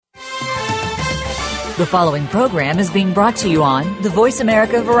The following program is being brought to you on the Voice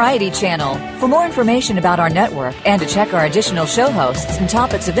America Variety Channel. For more information about our network and to check our additional show hosts and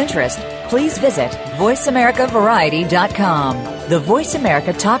topics of interest, please visit voiceamericavariety.com. The Voice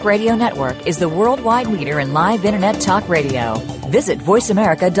America Talk Radio Network is the worldwide leader in live Internet talk radio. Visit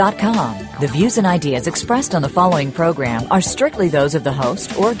voiceamerica.com. The views and ideas expressed on the following program are strictly those of the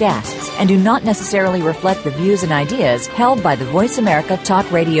host or guests and do not necessarily reflect the views and ideas held by the Voice America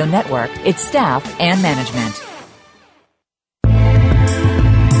Talk Radio Network, its staff, and management.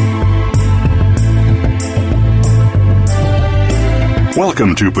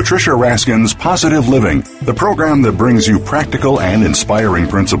 Welcome to Patricia Raskin's Positive Living, the program that brings you practical and inspiring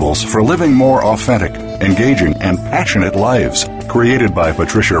principles for living more authentic, engaging, and passionate lives. Created by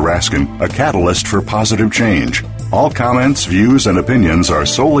Patricia Raskin, a catalyst for positive change. All comments, views, and opinions are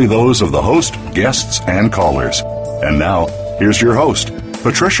solely those of the host, guests, and callers. And now, here's your host,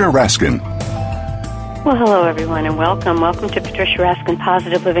 Patricia Raskin. Well, hello, everyone, and welcome. Welcome to Patricia Raskin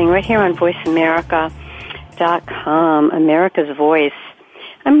Positive Living right here on VoiceAmerica.com, America's Voice.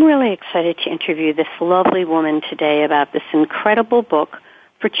 I'm really excited to interview this lovely woman today about this incredible book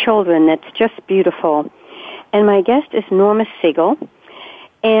for children that's just beautiful. And my guest is Norma Segal,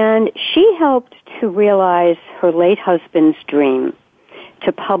 and she helped to realize her late husband's dream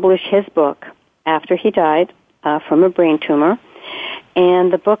to publish his book after he died from a brain tumor.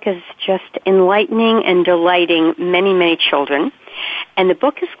 And the book is just enlightening and delighting many, many children. And the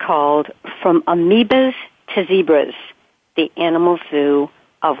book is called From Amoebas to Zebras, the Animal Zoo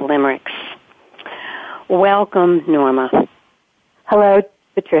of Limericks. Welcome, Norma. Hello,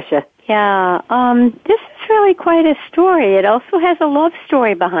 Patricia. Yeah, this is really quite a story. It also has a love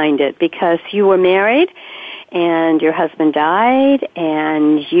story behind it because you were married and your husband died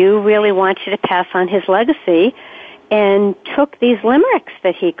and you really wanted to pass on his legacy and took these limericks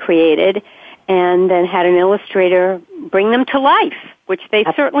that he created and then had an illustrator bring them to life, which they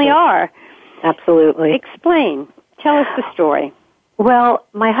certainly are. Absolutely. Explain. Tell us the story. Well,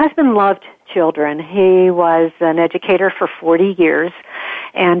 my husband loved children. He was an educator for 40 years,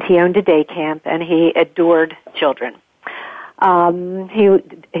 and he owned a day camp, and he adored children.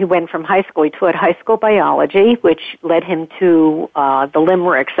 He went from high school. He taught high school biology, which led him to the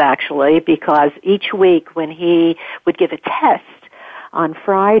limericks, actually, because each week when he would give a test on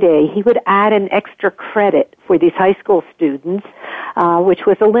Friday, he would add an extra credit for these high school students, which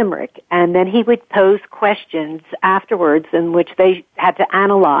was a limerick. And then he would pose questions afterwards in which they had to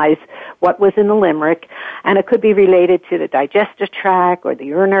analyze what was in the limerick, and it could be related to the digestive tract or the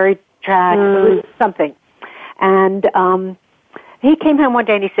urinary tract, or something. And he came home one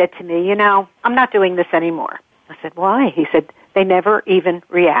day and he said to me, I'm not doing this anymore. I said, why? He said, they never even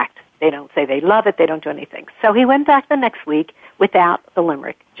react. They don't say they love it. They don't do anything. So he went back the next week without the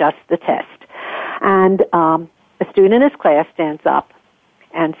limerick, just the test. And a student in his class stands up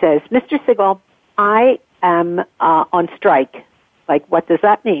and says, Mr. Segal, I am on strike. Like, what does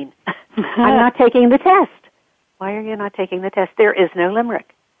that mean? I'm not taking the test. Why are you not taking the test? There is no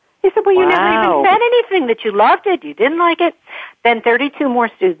limerick. He said, well, you never even said anything that you loved it, you didn't like it. Then 32 more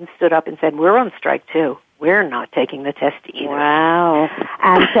students stood up and said, we're on strike too. We're not taking the test either. Wow.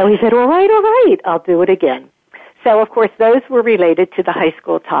 And so he said, all right, I'll do it again. So, of course, those were related to the high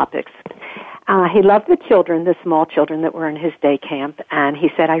school topics. He loved the children, the small children that were in his day camp, and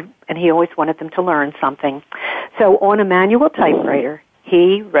he said, and he always wanted them to learn something. So on a manual typewriter,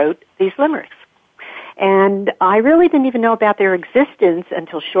 he wrote these limericks. And I really didn't even know about their existence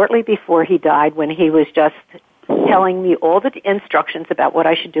until shortly before he died, when he was just telling me all the instructions about what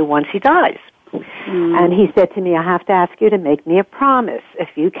I should do once he dies. And he said to me, I have to ask you to make me a promise, if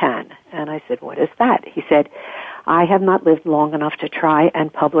you can. And I said, what is that? He said, I have not lived long enough to try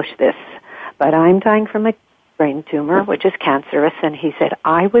and publish this, but I'm dying from a brain tumor, which is cancerous, and he said,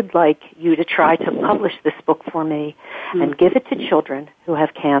 I would like you to try to publish this book for me and give it to children who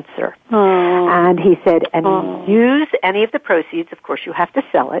have cancer. And he said, and use any of the proceeds, of course you have to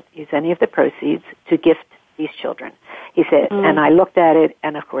sell it, use any of the proceeds to gift these children. He said, and I looked at it,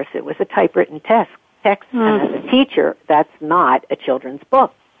 and of course it was a typewritten text, and as a teacher, that's not a children's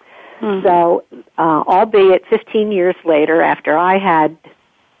book. So, albeit 15 years later, after I had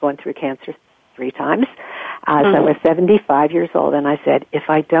gone through cancer 3 times, so I was 75 years old, and I said, if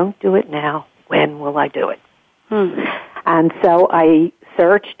I don't do it now, when will I do it? And so I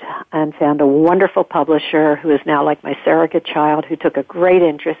searched and found a wonderful publisher who is now like my surrogate child, who took a great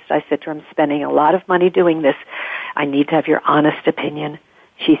interest. I said to her, I'm spending a lot of money doing this. I need to have your honest opinion.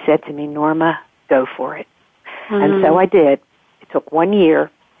 She said to me, Norma, go for it. And so I did. It took 1 year,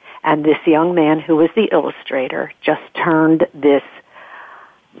 and this young man who was the illustrator just turned this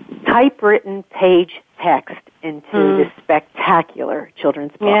typewritten page text into this spectacular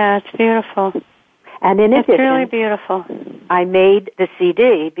children's book. Yeah, it's beautiful. And in addition, it's really beautiful. I made the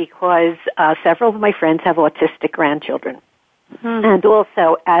CD because several of my friends have autistic grandchildren. And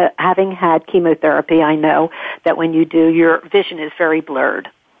also, having had chemotherapy, I know that when you do, your vision is very blurred.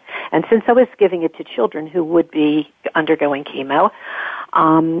 And since I was giving it to children who would be undergoing chemo,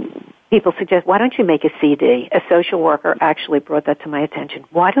 people suggest, why don't you make a CD? A social worker actually brought that to my attention.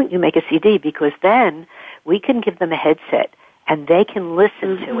 Why don't you make a CD? Because then we can give them a headset and they can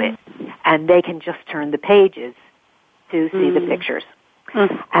listen to it and they can just turn the pages to see the pictures.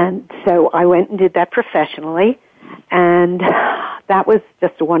 And so I went and did that professionally, and that was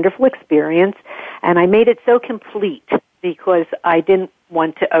just a wonderful experience. And I made it so complete because I didn't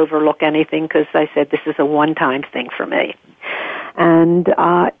want to overlook anything, because I said this is a one-time thing for me. And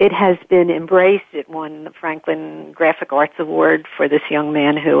it has been embraced. It won the Franklin Graphic Arts Award for this young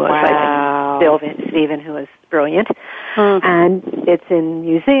man who was, Stephen, who was brilliant. And it's in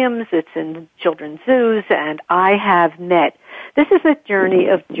museums, it's in children's zoos, and I have met, this is a journey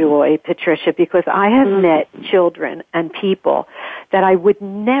of joy, Patricia, because I have met children and people that I would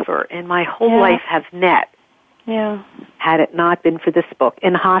never in my whole life have met. Yeah. Had it not been for this book,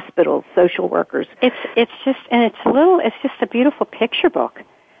 in hospitals, social workers. It's just a beautiful picture book,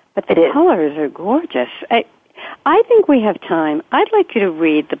 but the colors are gorgeous. I think we have time. I'd like you to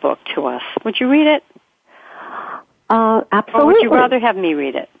read the book to us. Would you read it? Absolutely. Or would you rather have me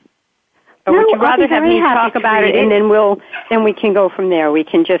read it? Or would you rather have me talk about it, and then we can go from there. We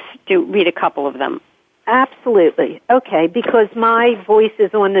can just read a couple of them. Absolutely. Okay, because my voice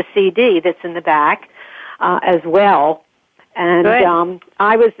is on the CD that's in the back. As well. And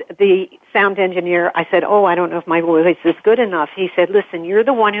I was the sound engineer. I said, I don't know if my voice is good enough. He said, listen, you're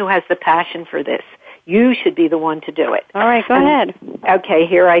the one who has the passion for this. You should be the one to do it. All right, go ahead. Okay,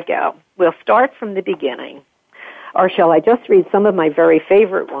 here I go. We'll start from the beginning. Or shall I just read some of my very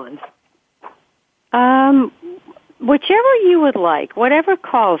favorite ones? Whichever you would like, whatever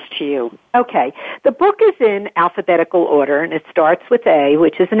calls to you. Okay. The book is in alphabetical order, and it starts with A,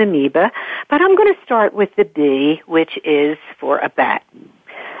 which is an amoeba, but I'm going to start with the B, which is for a bat.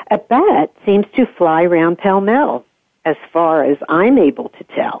 A bat seems to fly round pell-mell, as far as I'm able to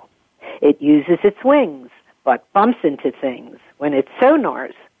tell. It uses its wings, but bumps into things when its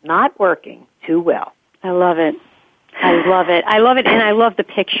sonar's not working too well. I love it. I love it. I love it, and I love the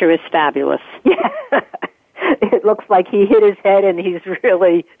picture. It's fabulous. Yeah. It looks like he hit his head and he's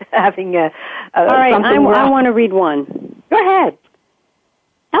really having a all right, something I want to read one. Go ahead.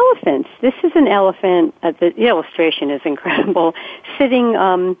 Elephants. This is an elephant. The illustration is incredible. Sitting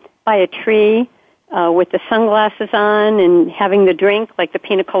by a tree with the sunglasses on and having the drink, like the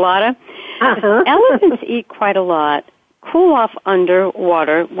pina colada. Elephants eat quite a lot. Cool off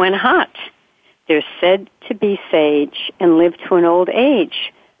underwater when hot. They're said to be sage and live to an old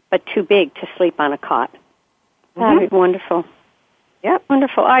age, but too big to sleep on a cot. Wonderful. Yep.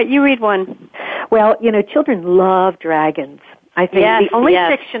 Wonderful. All right, you read one. Well, children love dragons. I think the only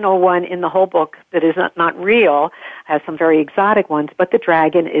fictional one in the whole book that is not real, has some very exotic ones, but the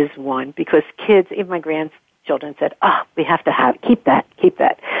dragon is one, because kids, even my grandchildren said, we have to keep that.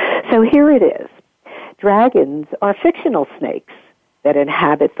 So here it is. Dragons are fictional snakes that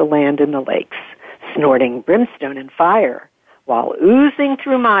inhabit the land and the lakes, snorting brimstone and fire while oozing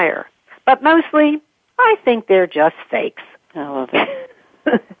through mire. But mostly, I think they're just fakes. I love it.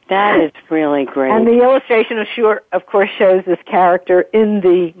 That is really great. And the illustration, of course, shows this character in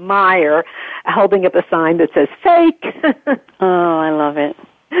the mire holding up a sign that says fake. Oh, I love it.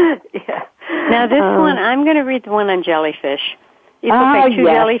 Yeah. Now this one, I'm going to read the one on jellyfish. These look like two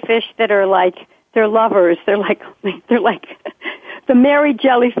jellyfish that are like, they're lovers. They're like the merry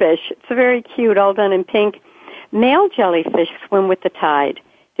jellyfish. It's very cute, all done in pink. Male jellyfish swim with the tide.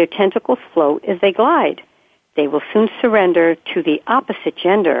 Their tentacles float as they glide. They will soon surrender to the opposite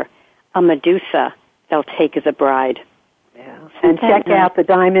gender, a Medusa they'll take as a bride. Yeah. And check out the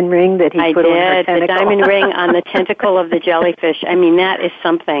diamond ring that he put on her tentacle. The diamond ring on the tentacle of the jellyfish. I mean, that is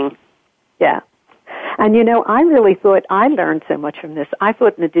something. Yeah. And I really thought I learned so much from this. I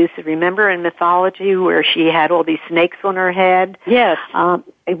thought Medusa, remember in mythology where she had all these snakes on her head? Yes. I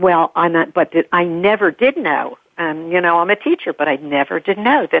never did know. I'm a teacher, but I never did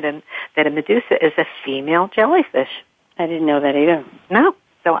know that a Medusa is a female jellyfish. I didn't know that either. No.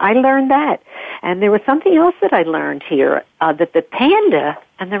 So I learned that. And there was something else that I learned here, that the panda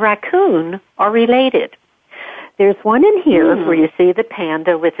and the raccoon are related. There's one in here where you see the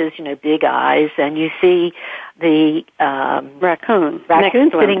panda with his, big eyes, and you see the raccoon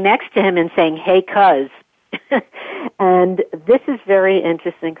sitting next to him and saying, "Hey, cuz." And this is very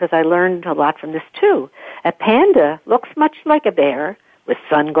interesting because I learned a lot from this too. A panda looks much like a bear with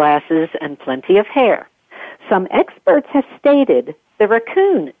sunglasses and plenty of hair. Some experts have stated the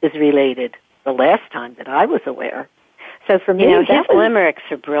raccoon is related, the last time that I was aware. So for me, his limericks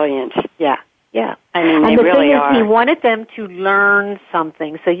are brilliant. Yeah. I mean, and they really are. He wanted them to learn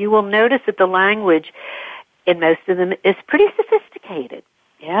something. So you will notice that the language in most of them is pretty sophisticated.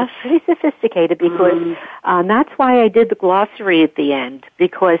 Yes. It's pretty sophisticated because that's why I did the glossary at the end,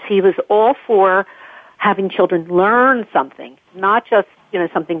 because he was all for having children learn something, not just,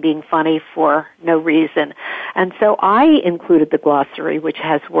 something being funny for no reason. And so I included the glossary, which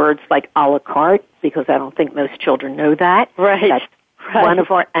has words like a la carte, because I don't think most children know that. Right. That's one of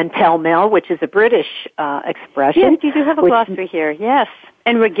our, and pell-mell, which is a British expression. Yes, you do have a glossary here, yes.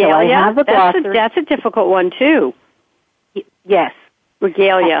 And regalia, so I have a glossary. That's a difficult one, too. Yes.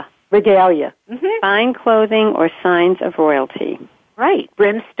 Regalia. Regalia. Mm-hmm. Fine clothing or signs of royalty. Right.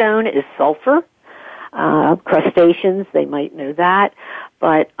 Brimstone is sulfur. Crustaceans, they might know that.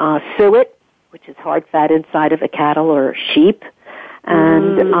 But suet, which is hard fat inside of a cattle or sheep.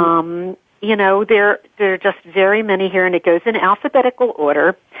 And, there are just very many here, and it goes in alphabetical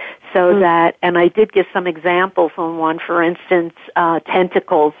order so that, and I did give some examples on one, for instance,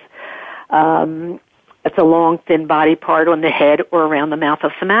 tentacles. It's a long, thin body part on the head or around the mouth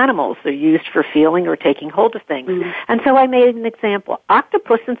of some animals. They're used for feeling or taking hold of things. And so I made an example.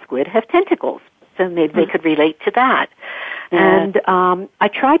 Octopus and squid have tentacles, so maybe they could relate to that. And I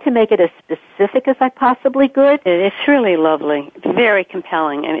tried to make it as specific as I possibly could. It's really lovely. It's very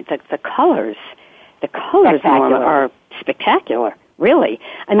compelling. I mean, the colors, Norma, are spectacular. Really,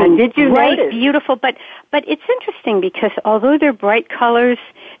 I mean, did you notice? Beautiful, but it's interesting because although they're bright colors,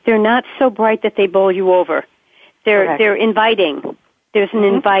 they're not so bright that they bowl you over. They're inviting. There's an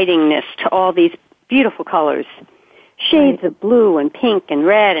invitingness to all these beautiful colors, shades of blue and pink and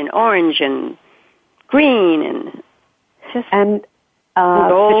red and orange and green and just gold.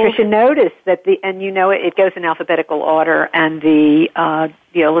 Patricia noticed that it goes in alphabetical order, and the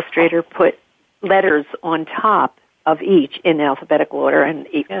illustrator put letters on top of each in alphabetical order and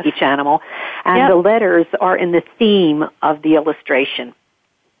each animal. And the letters are in the theme of the illustration,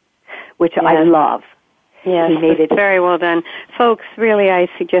 which I love. Yes, it's very well done. Folks, really, I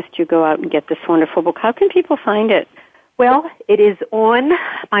suggest you go out and get this wonderful book. How can people find it? Well, it is on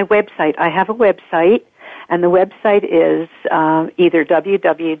my website. I have a website, and the website is either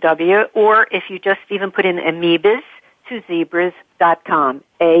www, or if you just even put in Amoebas to zebras.com,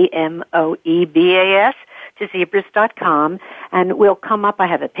 AMOEBAS, to zebras.com, and will come up. I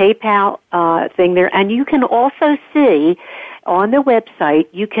have a PayPal thing there, and you can also see on the website,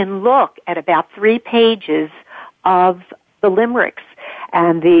 you can look at about 3 pages of the limericks,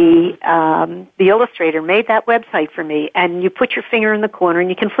 and the illustrator made that website for me, and you put your finger in the corner and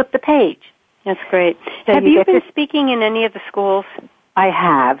you can flip the page. That's great. So have you been speaking in any of the schools? I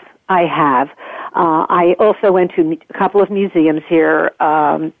have. I also went to a couple of museums here,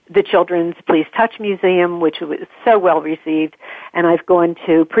 the Children's Please Touch Museum, which was so well received, and I've gone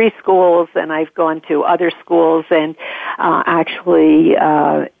to preschools, and I've gone to other schools, and actually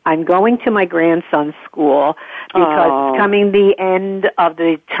I'm going to my grandson's school because it's coming the end of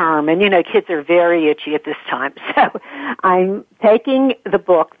the term, and kids are very itchy at this time, so I'm taking the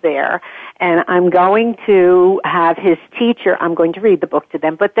book there, and I'm going to have his teacher, I'm going to read the book to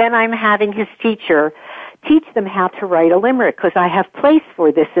them, but then I'm having his teacher teach them how to write a limerick, because I have place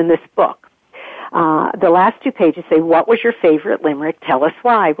for this in this book. The last 2 pages say, what was your favorite limerick? Tell us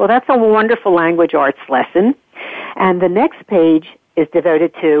why. Well, that's a wonderful language arts lesson. And the next page is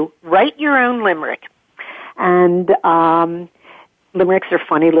devoted to write your own limerick. And limericks are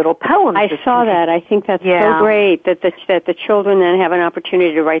funny little poems. I saw that. I think that's so great that the children then have an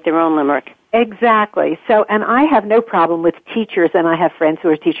opportunity to write their own limerick. Exactly. So, and I have no problem with teachers, and I have friends who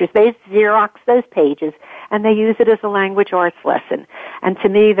are teachers. They Xerox those pages, and they use it as a language arts lesson. And to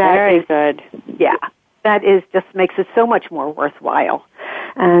me, that very is good. Yeah, that is just makes it so much more worthwhile.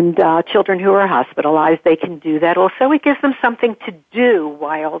 And children who are hospitalized, they can do that. Also, it gives them something to do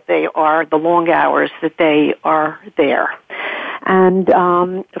while they are the long hours that they are there. And,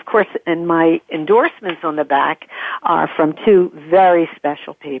 of course, and my endorsements on the back are from 2 very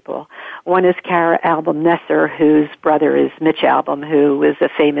special people. One is Cara Album-Nesser, whose brother is Mitch Album, who is a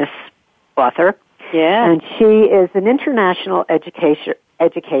famous author. Yeah. And she is an international educator.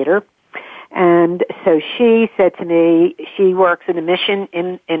 And so she said to me, she works in a mission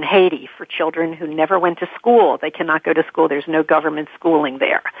in Haiti for children who never went to school. They cannot go to school. There's no government schooling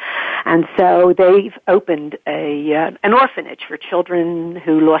there. And so they've opened an orphanage for children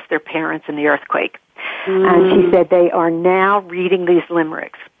who lost their parents in the earthquake. And she said they are now reading these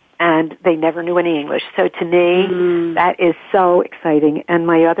limericks, and they never knew any English. So to me, that is so exciting. And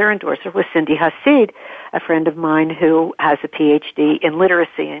my other endorser was Cindy Hasid, a friend of mine who has a PhD in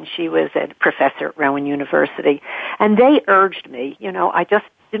literacy, and she was a professor at Rowan University. And they urged me, I just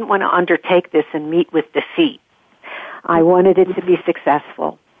didn't want to undertake this and meet with defeat. I wanted it to be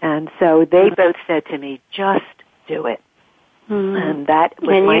successful. And so they both said to me, just do it. And that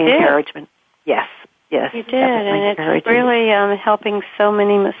was my encouragement. Yes. Yes, you did, and it's really helping so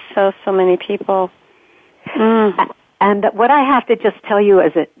many people. And what I have to just tell you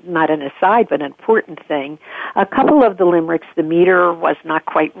as not an aside, but an important thing, a couple of the limericks, the meter was not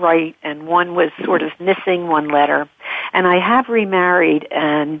quite right, and one was sort of missing one letter. And I have remarried,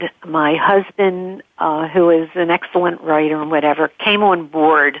 and my husband, who is an excellent writer and whatever, came on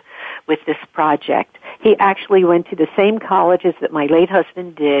board with this project. He actually went to the same colleges that my late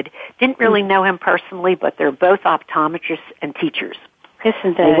husband did. Didn't really know him personally, but they're both optometrists and teachers.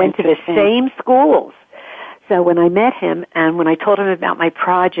 Isn't that They went to the same schools. So when I met him and when I told him about my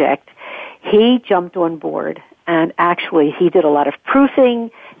project, he jumped on board, and actually he did a lot of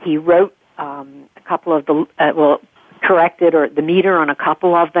proofing. He wrote a couple of corrected or the meter on a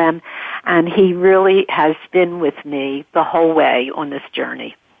couple of them, and he really has been with me the whole way on this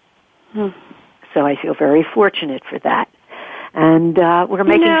journey. So I feel very fortunate for that. And we're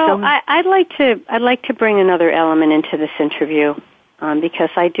making some. I'd like to bring another element into this interview because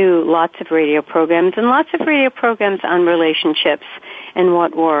I do lots of radio programs on relationships and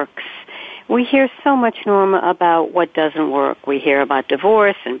what works. We hear so much, Norma, about what doesn't work. We hear about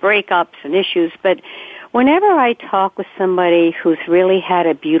divorce and breakups and issues, but whenever I talk with somebody who's really had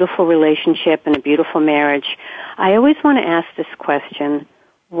a beautiful relationship and a beautiful marriage, I always want to ask this question: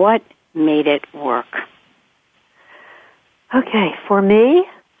 what made it work? Okay, for me,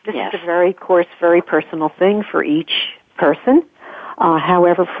 this is a very personal thing for each person.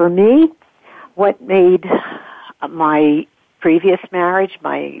 However, for me, what made my previous marriage,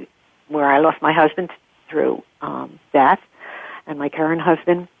 where I lost my husband through death, and my current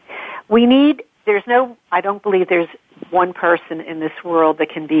husband, I don't believe there's one person in this world that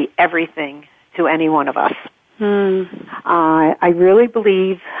can be everything to any one of us. I really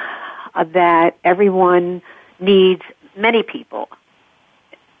believe that everyone needs many people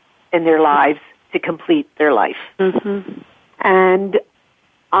in their lives to complete their life. And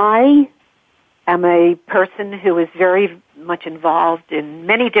I am a person who is very much involved in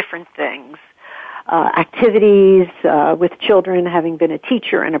many different things, activities with children, having been a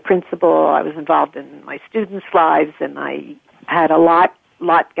teacher and a principal. I was involved in my students' lives, and I had a lot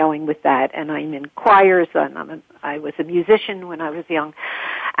going with that. And I'm in choirs, and I was a musician when I was young.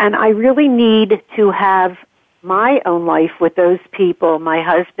 And I really need to have my own life with those people. My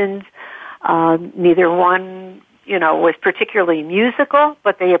husband, neither one, was particularly musical,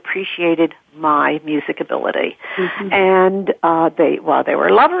 but they appreciated my music ability. And they were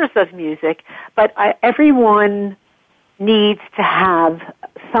lovers of music, but everyone needs to have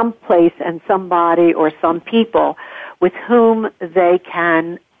some place and somebody or some people with whom they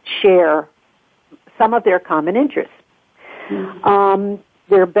can share some of their common interests.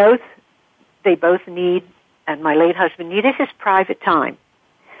 They both need, and my late husband needed his private time.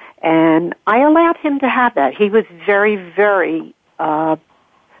 And I allowed him to have that. He was very, very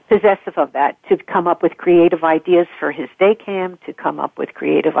possessive of that, to come up with creative ideas for his day camp, to come up with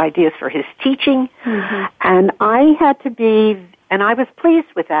creative ideas for his teaching. And I had to be, and I was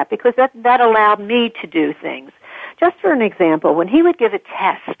pleased with that because that allowed me to do things. Just for an example, when he would give a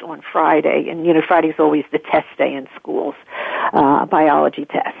test on Friday, and Friday's always the test day in schools, a biology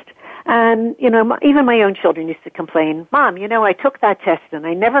test. And, even my own children used to complain, Mom, I took that test and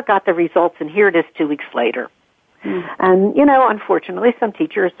I never got the results, and here it is 2 weeks later. And, unfortunately, some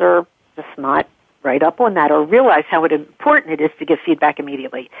teachers are just not right up on that or realize how important it is to give feedback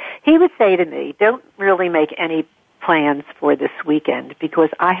immediately. He would say to me, don't really make any plans for this weekend because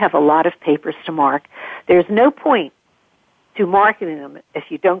I have a lot of papers to mark. There's no point to marking them if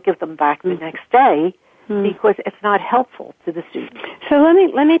you don't give them back the next day, because it's not helpful to the students. So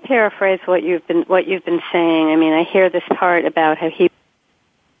let me paraphrase what you've been saying. I mean, I hear this part about how he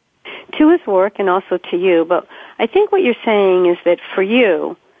to his work and also to you, but I think what you're saying is that for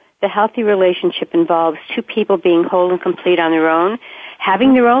you, the healthy relationship involves two people being whole and complete on their own,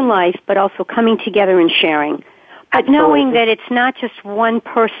 having their own life, but also coming together and sharing. But knowing that it's not just one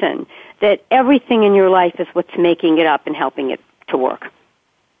person that everything in your life is what's making it up and helping it to work.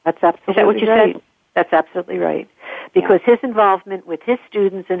 That's absolutely Is that what you right. said? That's absolutely right. Because his involvement with his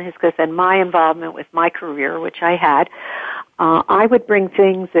students and his class and my involvement with my career, which I had, I would bring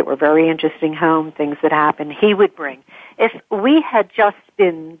things that were very interesting home, things that happened. He would bring. If we had just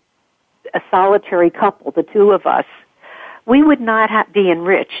been a solitary couple, the two of us, we would not be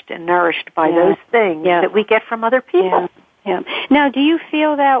enriched and nourished by those things that we get from other people. Yeah. Now, do you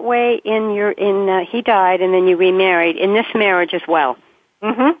feel that way he died and then you remarried, in this marriage as well?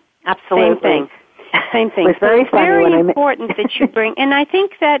 Mm-hmm. Absolutely. Same thing. It was very funny very when important that you bring, and I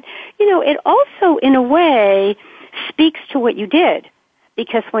think that, it also, in a way, speaks to what you did.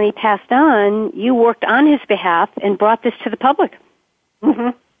 Because when he passed on, you worked on his behalf and brought this to the public. Mm-hmm.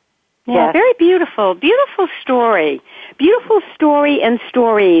 Yeah, very beautiful. Beautiful story. Beautiful story and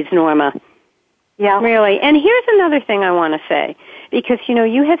stories, Norma. Yeah. Really. And here's another thing I want to say. Because,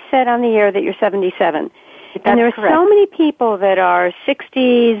 you have said on the air that you're 77. That's and there are correct. so many people that are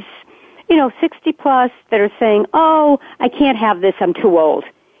 60s, 60 plus, that are saying, oh, I can't have this, I'm too old.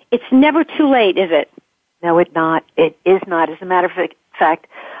 It's never too late, is it? No, it's not. It is not. As a matter of fact,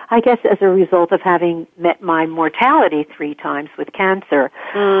 I guess as a result of having met my mortality 3 times with cancer,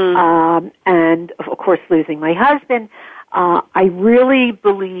 and of course losing my husband, I really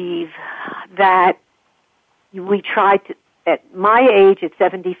believe that we tried to, at my age, at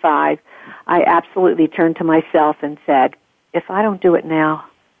 75, I absolutely turned to myself and said, if I don't do it now,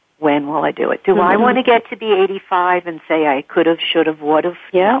 when will I do it? Do I want to get to be 85 and say I could have, should have, would have?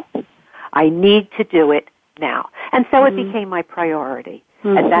 Yeah. No. I need to do it now. And so it became my priority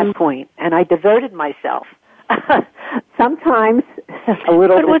at that point, and I devoted myself. Sometimes a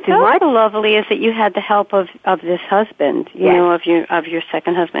little but bit what's too much. also lovely is that you had the help of this husband, of your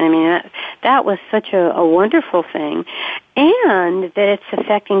second husband. I mean, that was such a wonderful thing, and that it's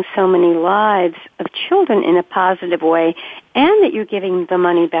affecting so many lives of children in a positive way, and that you're giving the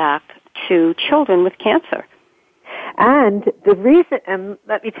money back to children with cancer. And the reason, and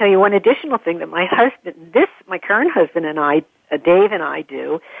let me tell you one additional thing that my current husband and I, Dave and I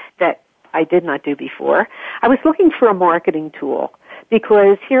do, that I did not do before. I was looking for a marketing tool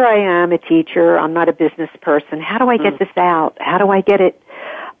because here I am, a teacher. I'm not a business person. How do I get this out? How do I get it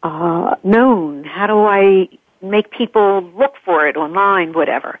known? How do I make people look for it online,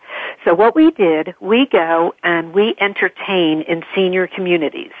 whatever? So what we did, we go and we entertain in senior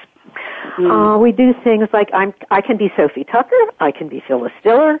communities. We do things like I can be Sophie Tucker, I can be Phyllis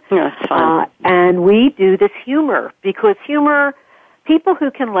Diller, that's fun. And we do this humor because humor, people who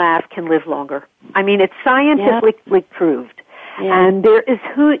can laugh can live longer. I mean, it's scientifically proved. Yeah. And there is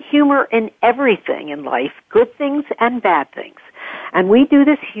humor in everything in life, good things and bad things. And we do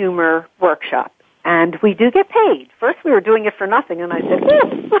this humor workshop. And we do get paid. First we were doing it for nothing, and I said,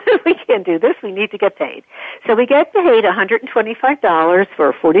 we can't do this, we need to get paid. So we get paid $125 for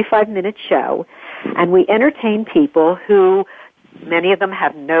a 45-minute show, and we entertain people who, many of them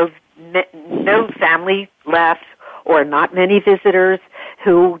have no family left or not many visitors,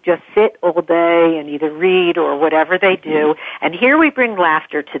 who just sit all day and either read or whatever they do, and here we bring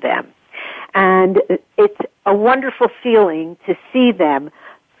laughter to them. And it's a wonderful feeling to see them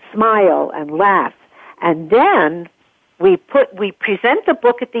smile and laugh. And then we present the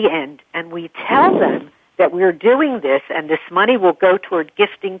book at the end, and we tell them that we're doing this, and this money will go toward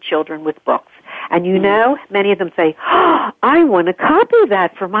gifting children with books. And many of them say, I want to copy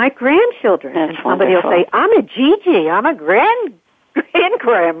that for my grandchildren. That's and somebody wonderful. will say, I'm a Gigi, I'm a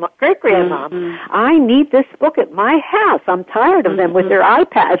great-grandma. I need this book at my house. I'm tired of them with their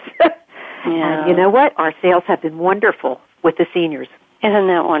iPads. And you know what? Our sales have been wonderful with the seniors. Isn't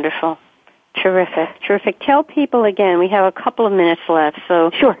that wonderful? Terrific. Tell people again, we have a couple of minutes left, so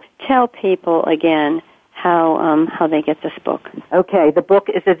sure. Tell people again how they get this book. Okay, the book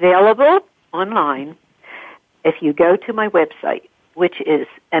is available online if you go to my website, which is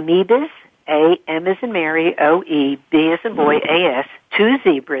Amoebas, A-M as in Mary, O-E, B as in boy, A-S,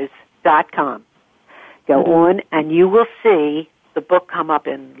 2zebras.com. Go on and you will see the book come up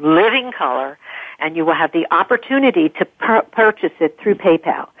in living color, and you will have the opportunity to purchase it through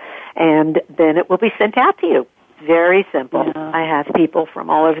PayPal. And then it will be sent out to you. Very simple. Yeah. I have people from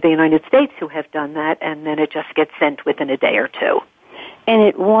all over the United States who have done that, and then it just gets sent within a day or two. And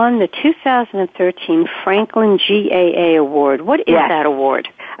it won the 2013 Franklin GAA Award. What is that award?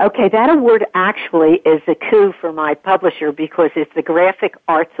 Okay, that award actually is a coup for my publisher because it's the Graphic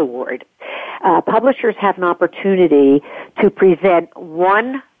Arts Award. Publishers have an opportunity to present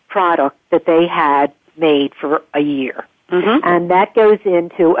one product that they had made for a year. Mm-hmm. And that goes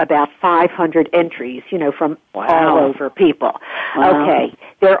into about 500 entries, from all over people. Wow. Okay,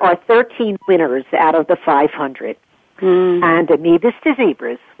 there are 13 winners out of the 500. And Amoebas to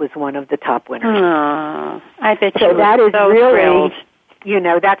Zebras was one of the top winners. Oh, I bet you so that were is so really,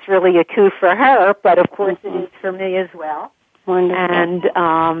 thrilled. That's really a coup for her, but of course it is for me as well. Wonderful.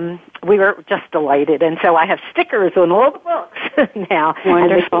 And we were just delighted. And so I have stickers on all the books now.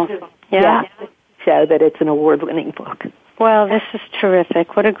 Wonderful. Yeah. So that it's an award-winning book. Well, this is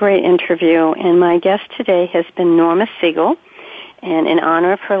terrific. What a great interview. And my guest today has been Norma Segal. And in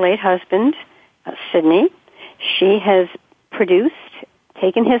honor of her late husband, Sidney, she has produced,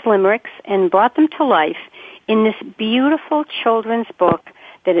 taken his limericks, and brought them to life in this beautiful children's book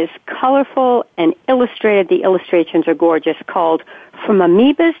that is colorful and illustrated. The illustrations are gorgeous, called From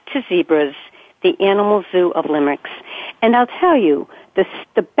Amoebas to Zebras, the Animal Zoo of Limericks. And I'll tell you, the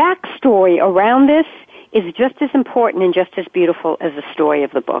backstory around this is just as important and just as beautiful as the story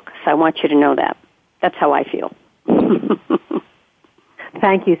of the book. So I want you to know that. That's how I feel.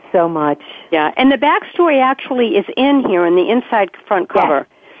 Thank you so much. Yeah, and the backstory actually is in here in the inside front cover.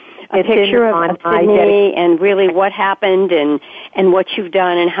 Yes. A picture of Sidney and really what happened and what you've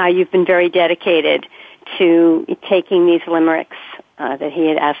done and how you've been very dedicated to taking these limericks that he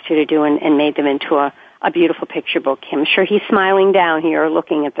had asked you to do and made them into a beautiful picture book. I'm sure he's smiling down here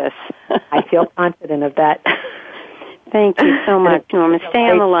looking at this. I feel confident of that. Thank you so much, Norma. Stay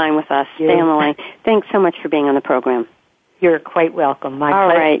on the line with us. Stay on the line. Thanks so much for being on the program. You're quite welcome. My pleasure.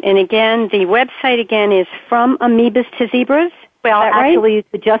 All right. And again, the website again is From Amoebas to Zebras. Well, right? actually, you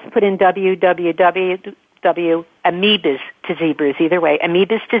could just put in www. Amoebas to Zebras. Either way,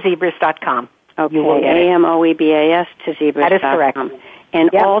 amoebastozebras.com. Okay, AMOEBAS to zebras.com. That is correct.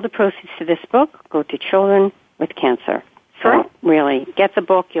 And all the proceeds to this book go to children with cancer. So really, get the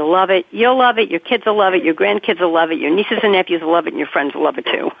book. You'll love it. You'll love it. Your kids will love it. Your grandkids will love it. Your nieces and nephews will love it. And your friends will love it,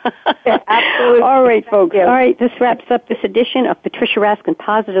 too. Absolutely. All right, folks. All right, this wraps up this edition of Patricia Raskin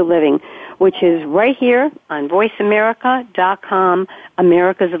Positive Living, which is right here on VoiceAmerica.com,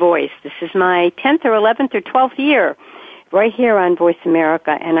 America's Voice. This is my 10th or 11th or 12th year right here on Voice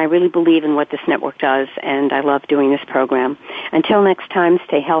America, and I really believe in what this network does, and I love doing this program. Until next time,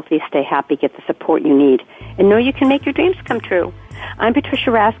 stay healthy, stay happy, get the support you need, and know you can make your dreams come true. I'm Patricia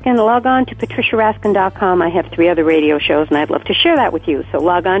Raskin. Log on to patriciaraskin.com. I have 3 other radio shows, and I'd love to share that with you, so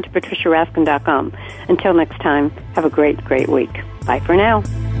log on to patriciaraskin.com. Until next time, have a great, great week. Bye for now.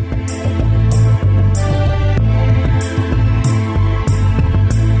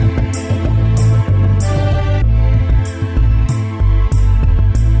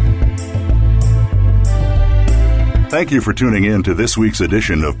 Thank you for tuning in to this week's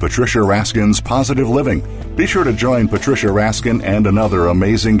edition of Patricia Raskin's Positive Living. Be sure to join Patricia Raskin and another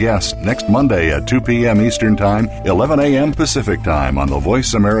amazing guest next Monday at 2 p.m. Eastern Time, 11 a.m. Pacific Time on the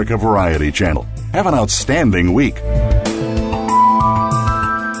Voice America Variety Channel. Have an outstanding week.